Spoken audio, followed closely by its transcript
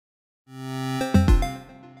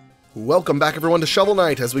Welcome back everyone to Shovel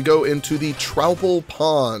Knight as we go into the Troupple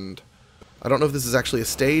Pond. I don't know if this is actually a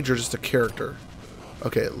stage or just a character.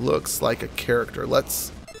 Okay, it looks like a character.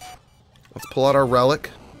 Let's pull out our relic.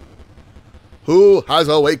 Who has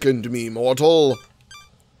awakened me, mortal?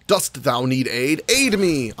 Dost thou need aid? Aid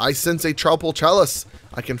me! I sense a Troupple chalice.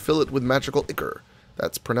 I can fill it with magical ichor.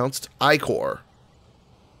 That's pronounced ichor.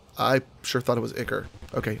 I sure thought it was ichor.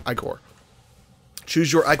 Okay, ichor.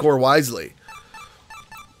 Choose your ichor wisely.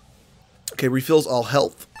 Okay, refills all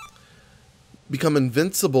health. Become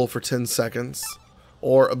invincible for 10 seconds.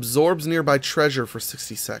 Or absorbs nearby treasure for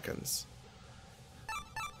 60 seconds.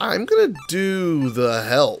 I'm gonna do the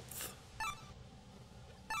health.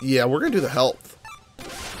 Yeah, we're gonna do the health.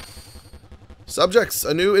 Subjects,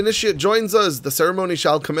 a new initiate joins us. The ceremony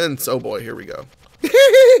shall commence. Oh boy, here we go.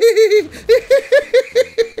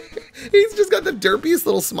 He's just got the derpiest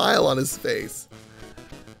little smile on his face.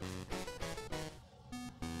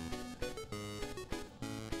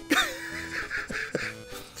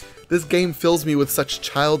 This game fills me with such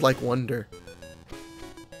childlike wonder.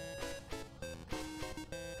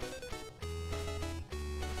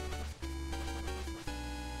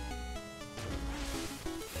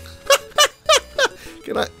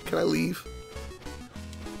 Can I leave?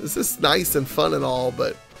 This is nice and fun and all,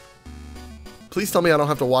 but please tell me I don't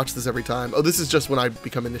have to watch this every time. Oh, this is just when I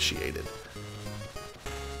become initiated.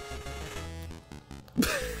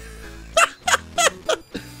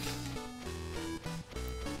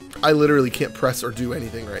 I literally can't press or do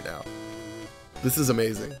anything right now. This is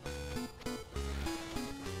amazing.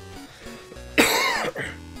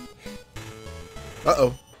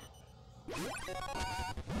 Uh-oh.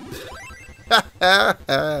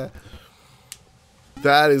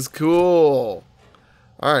 That is cool.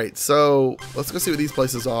 Alright, so let's go see what these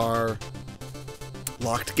places are.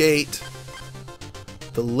 Locked Gate.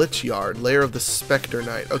 The Lich Yard. Lair of the Spectre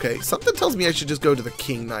Knight. Okay, something tells me I should just go to the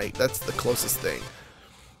King Knight. That's the closest thing.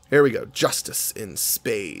 Here we go. Justice in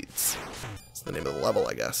Spades. That's the name of the level,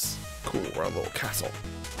 I guess. Cool, we're on a little castle.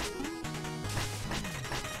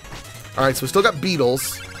 Alright, so we still got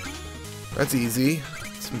beetles. That's easy.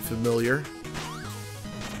 Some familiar.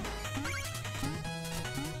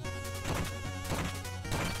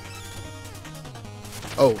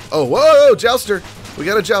 Oh, whoa, jouster! We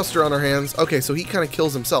got a jouster on our hands. Okay, so he kind of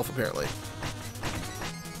kills himself, apparently.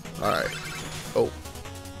 Alright. Oh.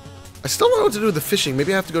 I still don't know what to do with the fishing.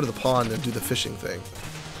 Maybe I have to go to the pond and do the fishing thing.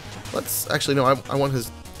 Let's... Actually, no, I want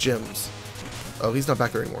his gems. Oh, he's not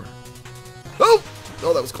back there anymore. Oh!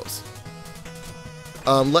 Oh, that was close.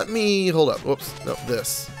 Let me... Hold up. Whoops. No,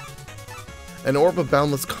 this. An orb of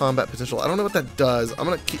boundless combat potential. I don't know what that does. I'm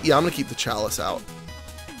gonna keep the chalice out.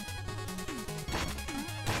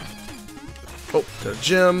 Oh, got a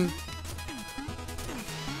gem.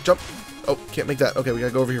 Jump. Oh, can't make that. Okay, we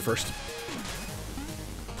gotta go over here first.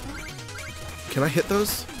 Can I hit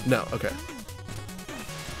those? No, okay.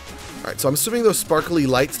 Alright, so I'm assuming those sparkly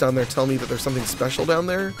lights down there tell me that there's something special down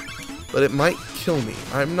there, but it might kill me.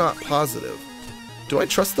 I'm not positive. Do I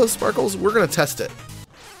trust those sparkles? We're gonna test it.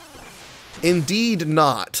 Indeed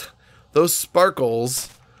not. Those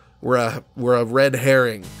sparkles were a red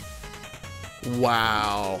herring.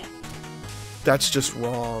 Wow. That's just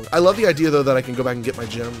wrong. I love the idea, though, that I can go back and get my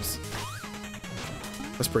gems.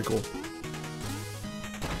 That's pretty cool.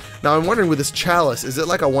 Now, I'm wondering with this chalice, is it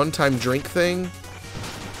like a one-time drink thing?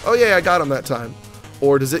 Oh, yeah, I got him that time.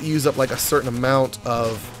 Or does it use up, like, a certain amount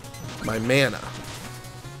of my mana?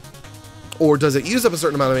 Or does it use up a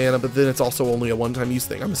certain amount of mana, but then it's also only a one-time use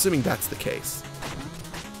thing? I'm assuming that's the case.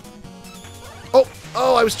 Oh,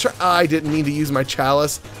 I didn't mean to use my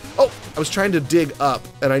chalice. Oh, I was trying to dig up,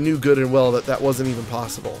 and I knew good and well that that wasn't even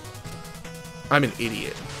possible. I'm an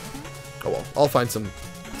idiot. Oh well, I'll find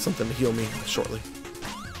something to heal me shortly.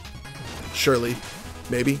 Surely.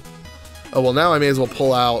 Maybe. Oh well, now I may as well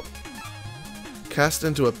pull out. Cast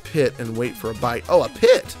into a pit and wait for a bite. Oh, a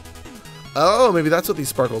pit! Oh, maybe that's what these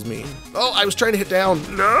sparkles mean. Oh, I was trying to hit down.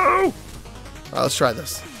 No! Let's try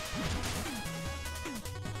this.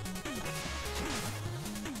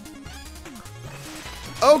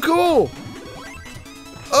 Oh, cool!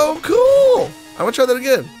 Oh, cool! I want to try that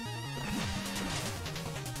again.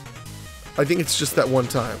 I think it's just that one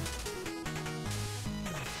time.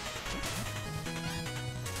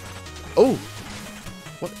 Oh!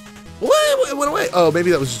 What? It went away. Oh,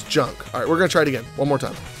 maybe that was just junk. Alright, we're going to try it again. One more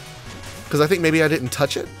time. Because I think maybe I didn't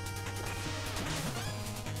touch it.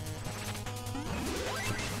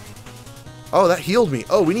 Oh, that healed me.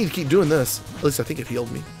 Oh, we need to keep doing this. At least I think it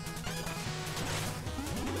healed me.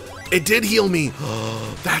 It did heal me.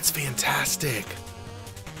 Oh, that's fantastic.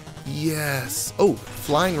 Yes. Oh,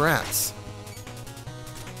 flying rats.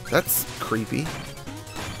 That's creepy.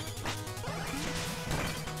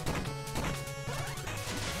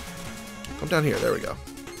 Come down here. There we go.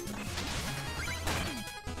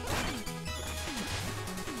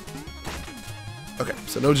 Okay,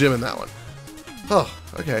 so no gym in that one. Oh,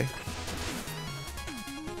 okay.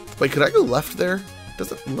 Wait, could I go left there?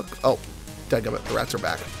 Doesn't look... Oh, dadgummit, the rats are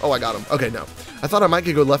back. Oh, I got them. Okay, no. I thought I might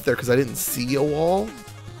go left there because I didn't see a wall.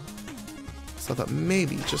 So I thought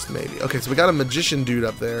maybe, just maybe. Okay, so we got a magician dude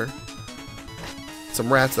up there.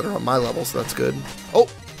 Some rats that are on my level, so that's good. Oh,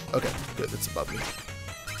 okay, good. It's above me.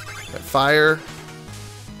 I fire,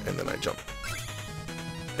 and then I jump.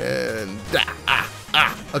 And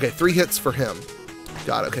okay, 3 hits for him.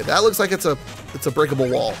 Got it. Okay, that looks like it's a breakable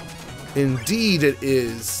wall. Indeed, it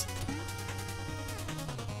is.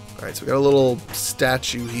 All right, so we got a little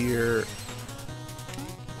statue here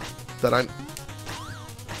that I'm.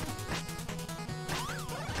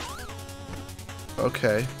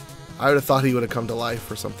 Okay, I would have thought he would have come to life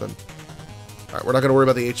or something. All right, we're not gonna worry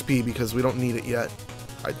about the HP because we don't need it yet.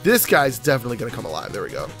 All right, this guy's definitely gonna come alive. There we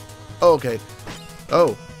go. Oh, okay.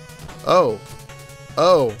 Oh, oh,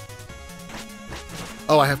 oh.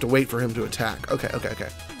 Oh, I have to wait for him to attack. Okay, okay, okay.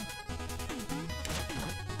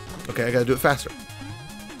 Okay, I gotta do it faster.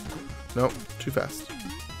 Nope, too fast.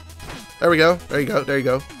 There we go. There you go. There you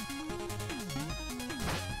go.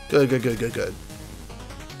 Good, good, good, good, good.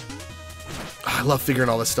 Oh, I love figuring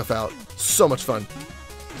all this stuff out. So much fun.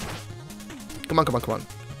 Come on, come on, come on.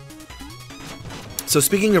 So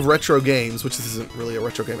speaking of retro games, which this isn't really a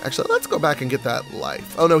retro game. Actually, let's go back and get that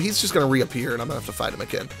life. Oh no, he's just gonna reappear and I'm gonna have to fight him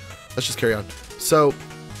again. Let's just carry on. So,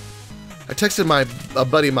 I texted a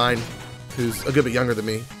buddy of mine, who's a good bit younger than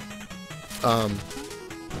me. I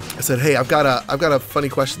said, "Hey, I've got a funny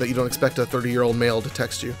question that you don't expect a 30-year-old male to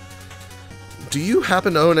text you. Do you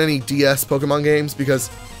happen to own any DS Pokemon games? Because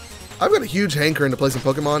I've got a huge hankering to play some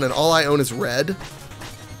Pokemon, and all I own is Red.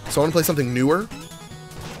 So I want to play something newer."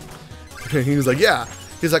 And he was like, "Yeah."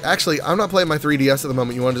 He's like, "Actually, I'm not playing my 3DS at the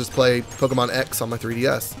moment. You want to just play Pokemon X on my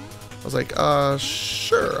 3DS?" I was like,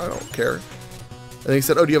 sure, I don't care. And he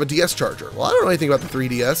said, "Oh, do you have a DS charger?" Well, I don't know anything about the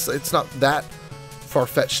 3DS. It's not that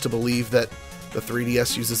far-fetched to believe that the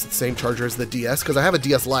 3DS uses the same charger as the DS, because I have a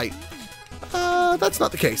DS Lite. That's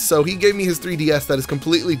not the case. So he gave me his 3DS that is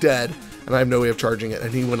completely dead, and I have no way of charging it,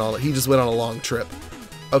 and he just went on a long trip.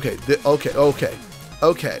 Okay,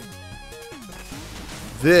 okay.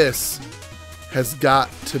 This has got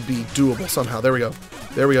to be doable somehow. There we go.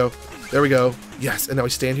 There we go. There we go. Yes, and now I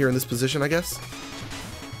stand here in this position, I guess.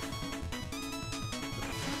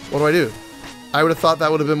 What do I do? I would have thought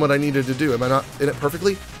that would have been what I needed to do. Am I not in it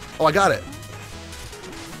perfectly? Oh, I got it.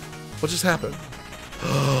 What just happened?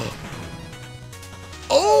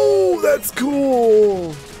 Oh, that's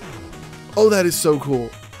cool. Oh, that is so cool.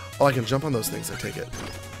 Oh, I can jump on those things, I take it.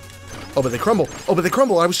 Oh, but they crumble. Oh, but they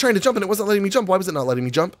crumble. I was trying to jump and it wasn't letting me jump. Why was it not letting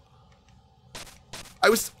me jump? I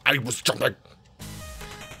was jumping.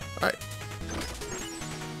 All right.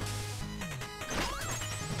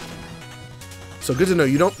 So good to know.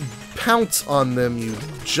 You don't pounce on them, you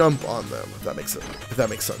jump on them. If that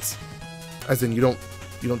makes sense. As in, you don't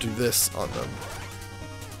do this on them.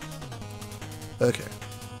 Okay.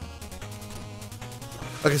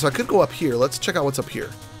 Okay, so I could go up here. Let's check out what's up here.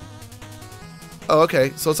 Oh,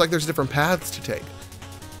 okay. So it's like there's different paths to take.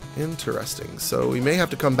 Interesting. So we may have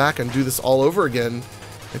to come back and do this all over again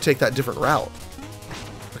and take that different route.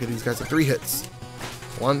 Okay, these guys are 3 hits.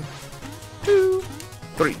 1, 2,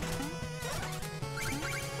 3.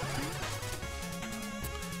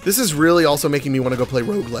 This is really also making me want to go play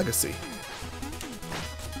Rogue Legacy.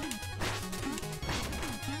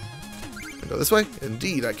 Can I go this way?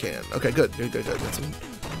 Indeed I can. Okay, good, good, good, good. Got some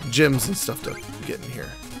gems and stuff to get in here.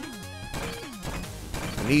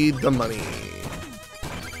 I need the money.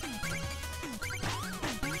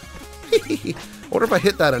 I wonder if I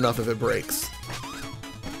hit that enough if it breaks.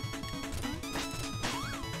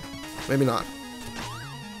 Maybe not.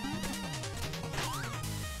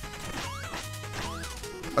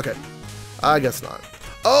 Okay. I guess not.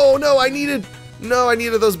 Oh, no, I needed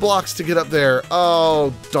those blocks to get up there.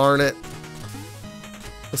 Oh, darn it.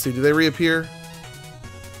 Let's see, do they reappear?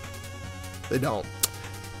 They don't.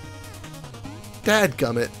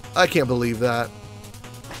 Dadgummit. I can't believe that.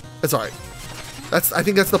 It's alright. I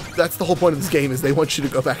think that's the whole point of this game, is they want you to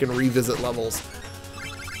go back and revisit levels.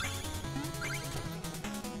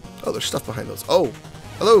 Oh, there's stuff behind those. Oh,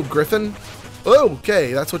 hello, Griffin. Oh,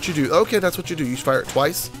 okay, that's what you do. Okay, that's what you do. You fire it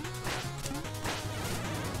twice.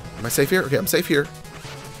 Am I safe here? Okay, I'm safe here.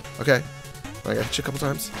 Okay. I gotta hit you a couple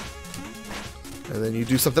times. And then you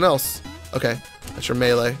do something else. Okay. That's your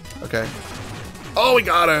melee. Okay. Oh, we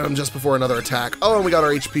got him just before another attack. Oh, and we got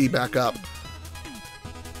our HP back up.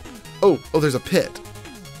 Oh, there's a pit.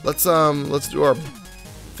 Let's do our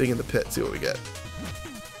thing in the pit, see what we get.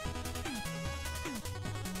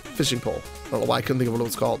 Fishing pole. I don't know why I couldn't think of what it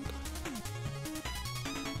was called.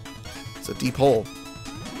 It's a deep hole.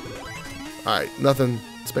 Alright, nothing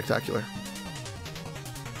spectacular.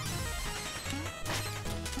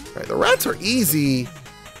 Alright, the rats are easy.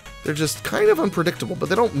 They're just kind of unpredictable, but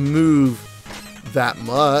they don't move that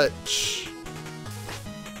much.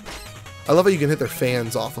 I love how you can hit their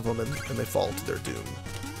fans off of them and they fall to their doom.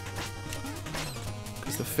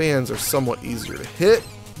 Because the fans are somewhat easier to hit.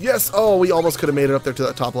 Yes! Oh, we almost could have made it up there to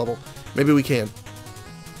that top level. Maybe we can.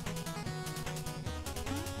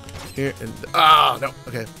 Here and... Ah, no.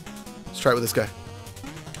 Okay. Let's try it with this guy.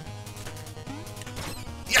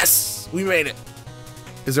 Yes! We made it.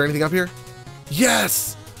 Is there anything up here?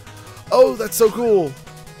 Yes! Oh, that's so cool.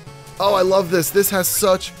 Oh, I love this. This has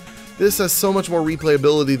so much more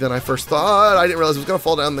replayability than I first thought. I didn't realize it was going to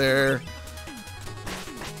fall down there.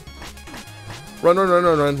 Run, run, run,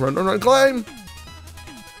 run, run, run, run, run, climb.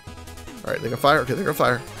 All right, they're going to fire. Okay, they're going to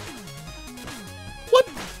fire. What?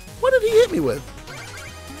 What did he hit me with?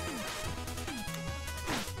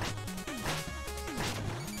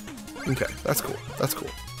 Okay, that's cool. That's cool.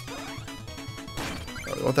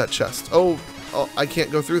 Oh, I want that chest. Oh, I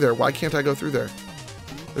can't go through there. Why can't I go through there?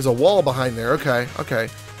 There's a wall behind there. Okay, okay.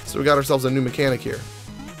 So we got ourselves a new mechanic here.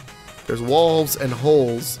 There's walls and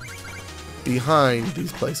holes behind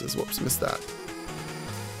these places. Whoops, missed that.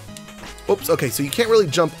 Oops, okay, so you can't really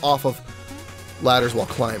jump off of ladders while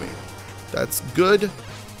climbing. That's good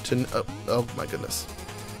to... Oh my goodness.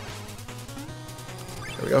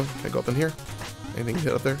 There we go. Can I go up in here? Anything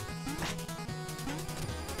hit up there?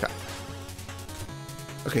 Okay.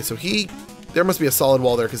 Okay, so he... There must be a solid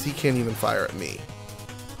wall there because he can't even fire at me.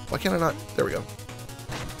 Why can't I not? There we go.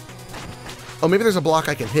 Oh, maybe there's a block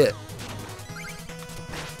I can hit.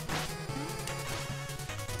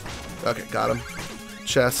 Okay, got him.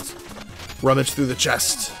 Chest. Rummage through the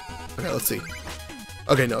chest. Okay, let's see.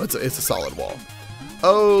 Okay, no, it's a solid wall.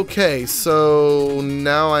 Okay, so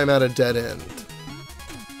now I'm at a dead end.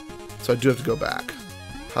 So I do have to go back.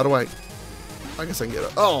 How do I guess I can get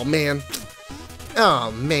it. Oh, man.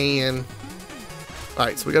 Oh, man.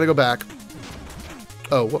 Alright, so we gotta go back.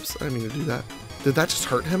 Oh, whoops. I didn't mean to do that. Did that just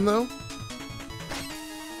hurt him, though?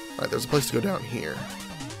 Alright, there's a place to go down here.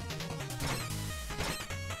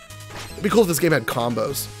 It'd be cool if this game had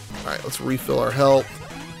combos. Alright, let's refill our health.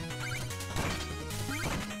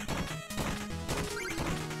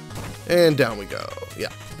 And down we go.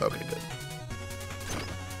 Yeah, okay, good.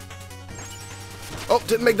 Oh,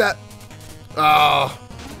 didn't make that. Ah,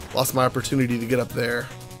 oh, lost my opportunity to get up there.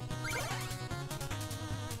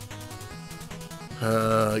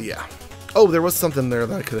 Yeah. Oh, there was something there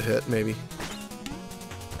that I could have hit, maybe.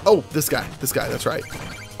 Oh, this guy, that's right.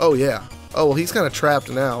 Oh, yeah. Oh, well, he's kind of trapped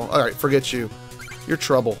now. All right, forget you. You're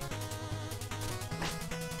trouble.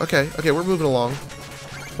 Okay, okay, we're moving along.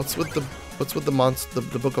 What's with the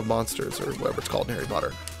Book of Monsters, or whatever it's called in Harry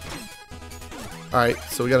Potter? All right,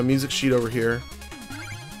 so we got a music sheet over here.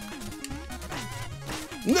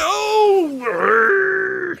 No!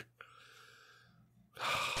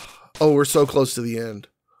 Oh, we're so close to the end.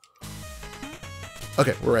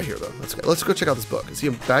 Okay, we're right here, though. That's okay. Let's go check out this book. Is he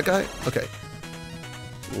a bad guy? Okay.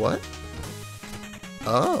 What?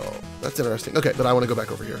 Oh, that's interesting. Okay, but I want to go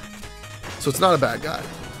back over here. So it's not a bad guy.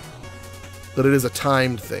 But it is a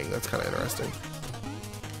timed thing. That's kind of interesting.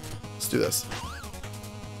 Let's do this.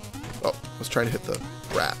 Oh, I was trying to hit the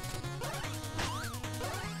rat.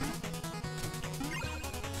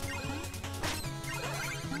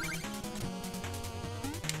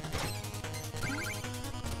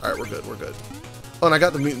 Alright, we're good, we're good. Oh, and I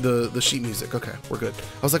got the sheet music. Okay, we're good.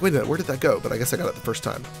 I was like, wait a minute, where did that go? But I guess I got it the first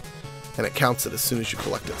time. And it counts it as soon as you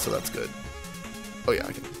collect it, so that's good. Oh yeah,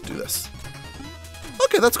 I can do this.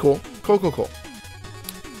 Okay, that's cool. Cool, cool, cool.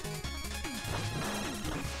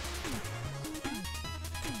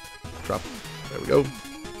 Drop. There we go.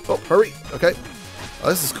 Oh, hurry. Okay. Oh,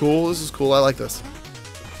 this is cool. This is cool. I like this.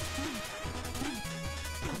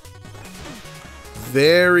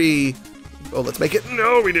 Very... Oh, let's make it.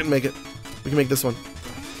 No, we didn't make it. We can make this one.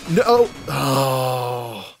 No.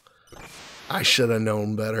 Oh. I should have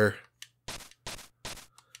known better.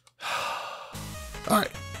 All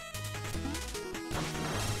right.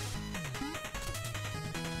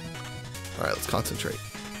 All right, let's concentrate.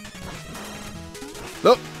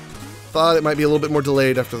 Nope. Thought it might be a little bit more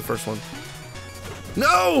delayed after the first one.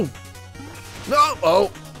 No! No!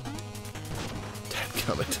 Oh!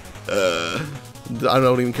 Dadgummit. I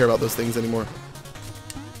don't even care about those things anymore.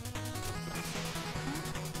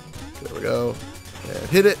 There we go. And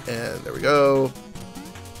hit it, and there we go.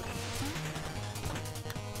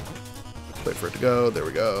 Wait for it to go. There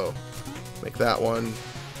we go. Make that one.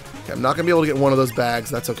 Okay, I'm not going to be able to get one of those bags.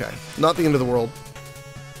 That's okay. Not the end of the world.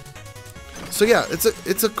 So yeah,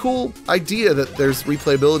 it's a cool idea that there's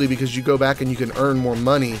replayability because you go back and you can earn more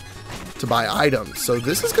money to buy items. So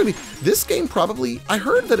this is going to be... This game probably... I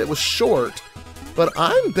heard that it was short, but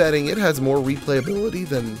I'm betting it has more replayability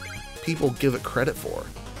than people give it credit for.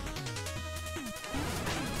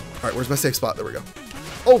 Alright, where's my safe spot? There we go.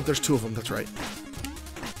 Oh, there's two of them. That's right.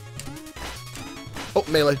 Oh,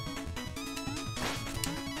 melee.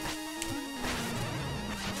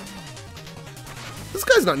 This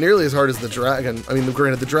guy's not nearly as hard as the dragon. I mean,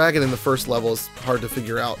 granted, the dragon in the first level is hard to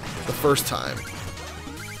figure out the first time.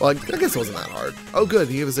 Well, I guess it wasn't that hard. Oh, good.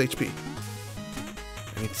 He gave us HP.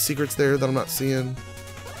 Any secrets there that I'm not seeing?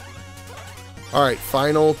 Alright,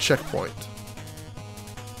 final checkpoint.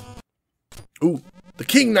 Ooh, the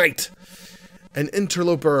King Knight! An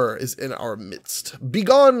interloper is in our midst.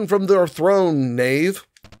 Begone from their throne, knave!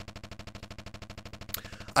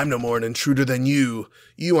 I'm no more an intruder than you.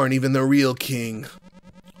 You aren't even the real king.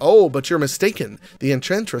 Oh, but you're mistaken. The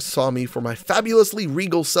Enchantress saw me for my fabulously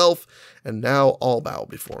regal self, and now all bow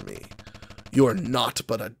before me. You're not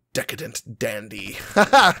but a decadent dandy.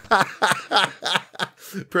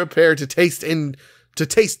 Prepare to taste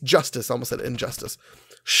justice. I almost said injustice.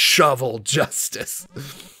 Shovel justice.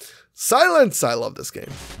 Silence! I love this game.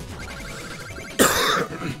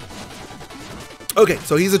 Okay,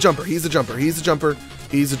 so he's a jumper. He's a jumper. He's a jumper.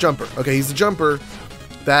 He's a jumper. Okay, he's a jumper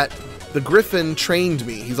that the Griffin trained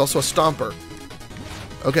me. He's also a stomper.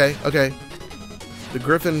 Okay, okay. The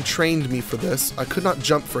Griffin trained me for this. I could not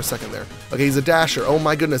jump for a second there. Okay, he's a dasher. Oh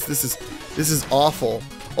my goodness, this is awful.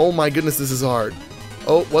 Oh my goodness, this is hard.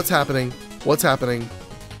 Oh, what's happening? What's happening?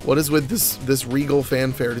 What is with this regal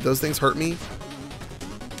fanfare? Did those things hurt me?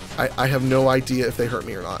 I have no idea if they hurt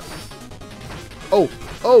me or not. Oh,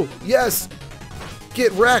 oh, yes!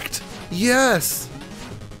 Get wrecked! Yes!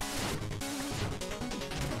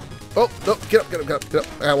 Oh, no, get up, get up, get up, get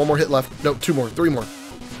up. I got one more hit left. No, two more, three more.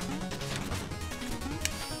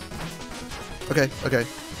 Okay, okay.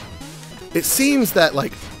 It seems that,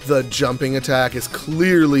 like, the jumping attack is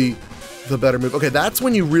clearly the better move. Okay, that's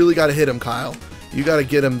when you really got to hit him, Kyle. You got to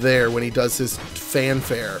get him there when he does his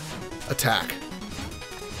fanfare attack.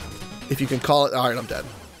 If you can call it... Alright, I'm dead.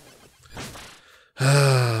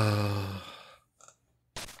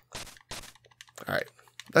 Alright.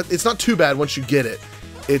 It's not too bad once you get it.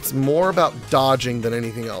 It's more about dodging than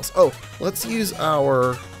anything else. Oh, let's use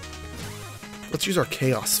our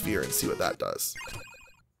Chaos Sphere and see what that does.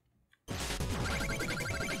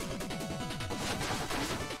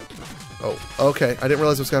 Oh, okay. I didn't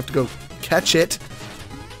realize I was going to have to go catch it.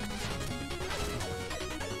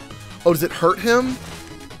 Oh, does it hurt him?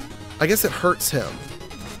 I guess it hurts him.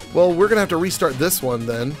 Well, we're going to have to restart this one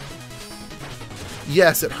then.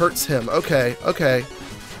 Yes, it hurts him. Okay, okay.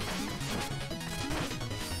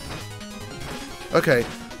 Okay,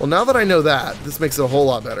 well now that I know that, this makes it a whole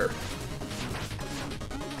lot better.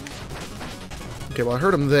 Okay, well I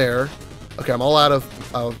hurt him there. Okay, I'm all out of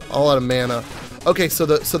mana. Okay, so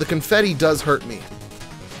the confetti does hurt me.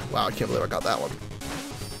 Wow, I can't believe I got that one.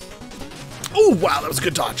 Oh, wow, that was a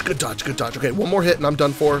good dodge, good dodge, good dodge. Okay, one more hit and I'm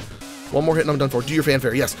done for. One more hit and I'm done for. Do your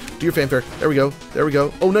fanfare, yes, do your fanfare. There we go, there we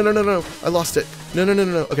go. Oh, no, no, no, no, I lost it. No, no, no,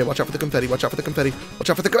 no, no. Okay, watch out for the confetti, watch out for the confetti. Watch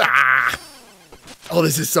out for the... Ah! Oh,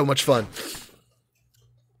 this is so much fun.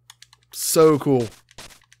 So cool.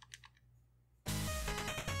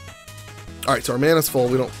 Alright, so our mana's full.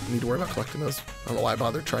 We don't need to worry about collecting those. I don't know why I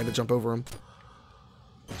bothered trying to jump over them.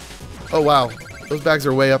 Oh, wow. Those bags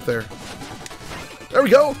are way up there. There we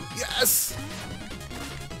go! Yes!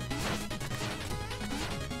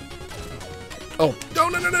 Oh, no,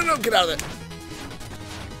 no, no, no, no! Get out of it!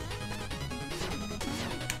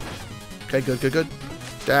 Okay, good, good, good.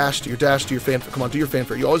 Dash, do your fanfare. Come on, do your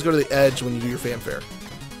fanfare. You always go to the edge when you do your fanfare.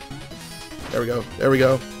 There we go. There we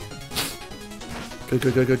go. Good,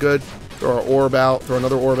 good, good, good, good. Throw our orb out. Throw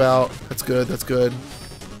another orb out. That's good. That's good.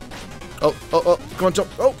 Oh, oh, oh. Come on, jump.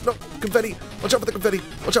 Oh, no. Confetti. Watch out for the confetti.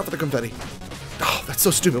 Watch out for the confetti. Oh, that's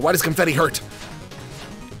so stupid. Why does confetti hurt?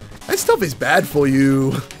 That stuff is bad for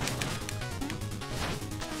you.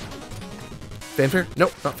 Fanfare?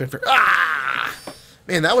 Nope, not fanfare. Ah!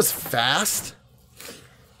 Man, that was fast.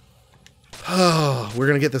 Oh, we're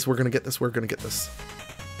going to get this. We're going to get this. We're going to get this.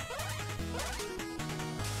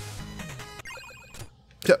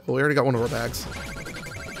 Yeah, well, we already got one of our bags.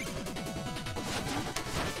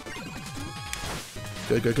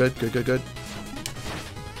 Good, good, good, good, good, good.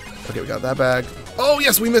 Okay, we got that bag. Oh,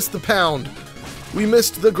 yes, we missed the pound. We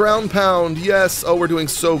missed the ground pound. Yes. Oh, we're doing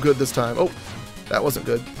so good this time. Oh, that wasn't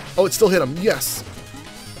good. Oh, it still hit him. Yes.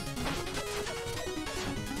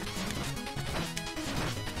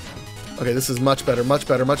 Okay, this is much better, much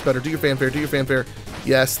better, much better. Do your fanfare, do your fanfare.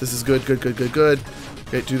 Yes, this is good, good, good, good, good.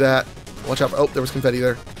 Okay, do that. Watch out. Oh, there was confetti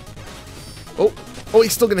there. Oh, oh,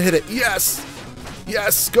 he's still going to hit it. Yes.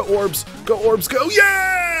 Yes. Go orbs. Go orbs. Go.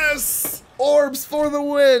 Yes. Orbs for the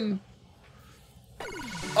win.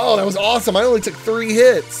 Oh, that was awesome. I only took 3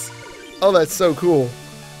 hits. Oh, that's so cool.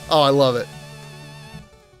 Oh, I love it.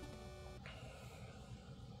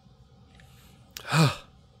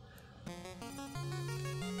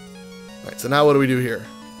 Alright, so now what do we do here?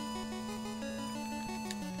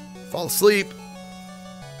 Fall asleep.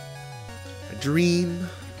 I dream.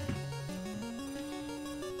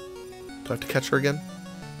 Do I have to catch her again?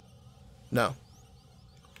 No.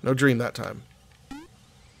 No dream that time.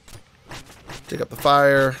 Take up the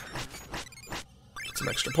fire. Get some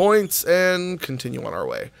extra points and continue on our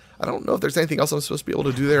way. I don't know if there's anything else I'm supposed to be able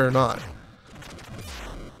to do there or not.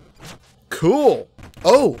 Cool.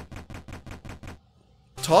 Oh.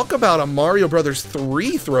 Talk about a Mario Brothers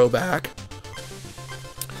 3 throwback.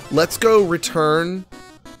 Let's go return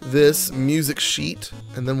this music sheet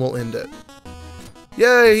and then we'll end it.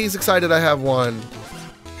 Yay, he's excited I have one.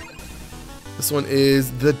 This one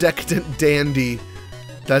is the Decadent Dandy.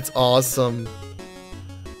 That's awesome.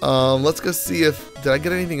 Let's go see if... Did I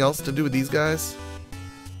get anything else to do with these guys?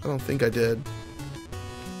 I don't think I did.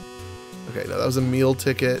 Okay, no, that was a meal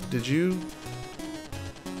ticket. Did you?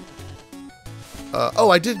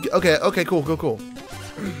 Oh, I did. Okay, okay, cool, cool, cool.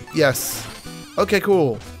 Yes. Okay,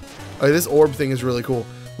 cool. Okay, this orb thing is really cool.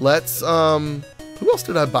 Let's, who else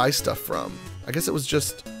did I buy stuff from? I guess it was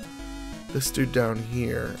just this dude down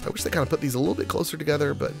here. I wish they kind of put these a little bit closer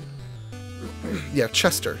together, but... Yeah,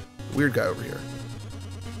 Chester. Weird guy over here.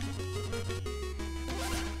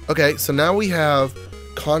 Okay, so now we have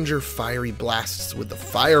conjure fiery blasts with the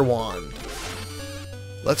fire wand.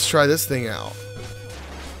 Let's try this thing out.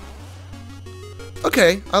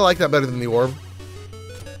 Okay, I like that better than the orb.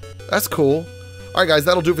 That's cool. Alright guys,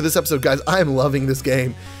 that'll do it for this episode. Guys, I am loving this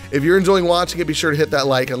game. If you're enjoying watching it, be sure to hit that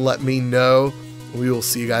like and let me know. We will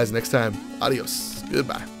see you guys next time. Adios.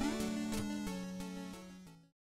 Goodbye.